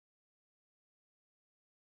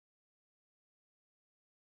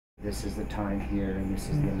This is the time here, and this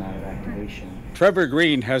is the amount of activation. Trevor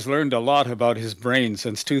Green has learned a lot about his brain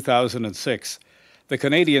since 2006. The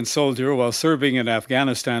Canadian soldier, while serving in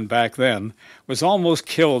Afghanistan back then, was almost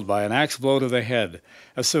killed by an axe blow to the head,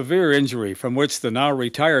 a severe injury from which the now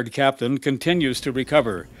retired captain continues to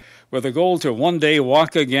recover, with a goal to one day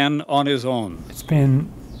walk again on his own. It's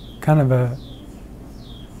been kind of a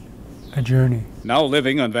journey. Now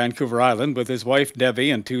living on Vancouver Island with his wife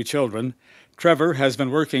Debbie and 2 children, Trevor has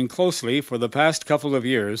been working closely for the past couple of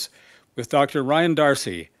years with Dr. Ryan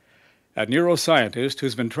Darcy, a neuroscientist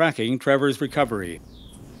who's been tracking Trevor's recovery.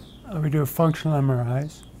 We do functional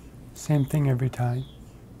MRIs, same thing every time,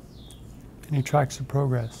 and he tracks the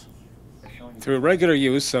progress. Through regular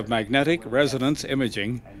use of magnetic resonance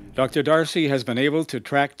imaging, Dr. Darcy has been able to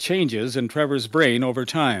track changes in Trevor's brain over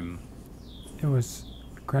time. It was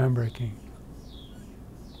groundbreaking,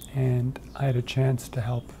 and I had a chance to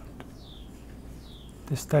help.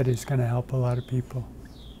 This study is going to help a lot of people,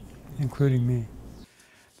 including me.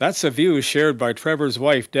 That's a view shared by Trevor's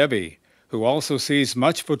wife, Debbie, who also sees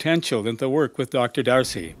much potential in the work with Dr.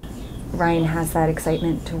 Darcy. Ryan has that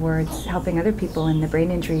excitement towards helping other people in the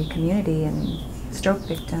brain injury community and stroke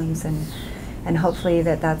victims, and hopefully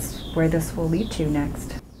that's where this will lead to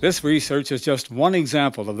next. This research is just one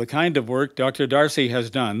example of the kind of work Dr. Darcy has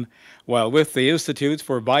done while with the Institute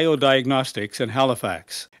for Biodiagnostics in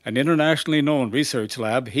Halifax, an internationally known research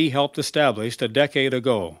lab he helped establish a decade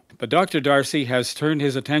ago. But Dr. Darcy has turned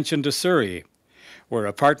his attention to Surrey, where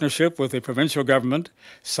a partnership with the provincial government,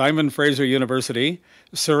 Simon Fraser University,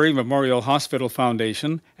 Surrey Memorial Hospital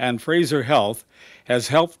Foundation, and Fraser Health has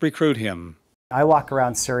helped recruit him. I walk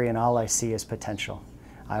around Surrey and all I see is potential.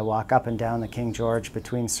 I walk up and down the King George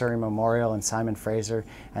between Surrey Memorial and Simon Fraser,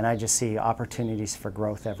 and I just see opportunities for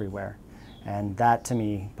growth everywhere. And that, to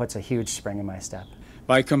me, puts a huge spring in my step.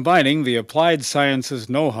 By combining the applied sciences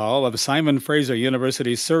know-how of Simon Fraser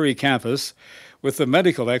University's Surrey campus with the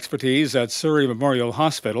medical expertise at Surrey Memorial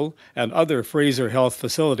Hospital and other Fraser Health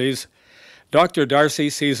facilities, Dr. Darcy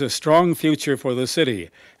sees a strong future for the city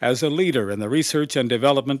as a leader in the research and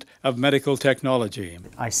development of medical technology.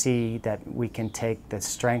 I see that we can take the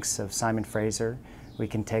strengths of Simon Fraser, we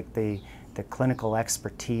can take the clinical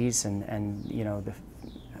expertise and you know, the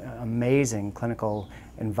amazing clinical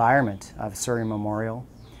environment of Surrey Memorial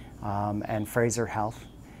and Fraser Health,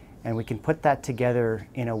 and we can put that together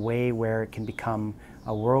in a way where it can become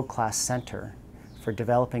a world-class center for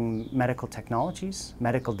developing medical technologies,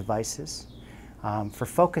 medical devices, for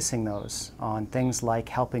focusing those on things like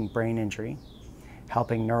helping brain injury,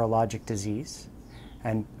 helping neurologic disease,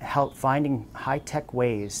 and finding high-tech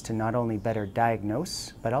ways to not only better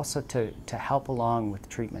diagnose, but also to help along with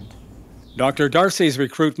treatment. Dr. Darcy's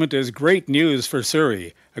recruitment is great news for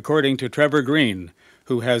Surrey, according to Trevor Green,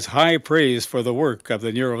 who has high praise for the work of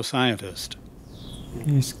the neuroscientist.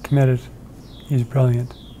 He's committed. He's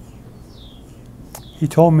brilliant. He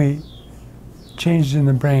told me changes in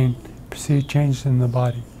the brain precede changes in the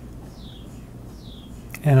body.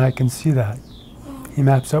 And I can see that. He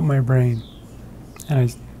maps out my brain,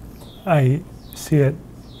 and I see it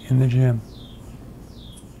in the gym.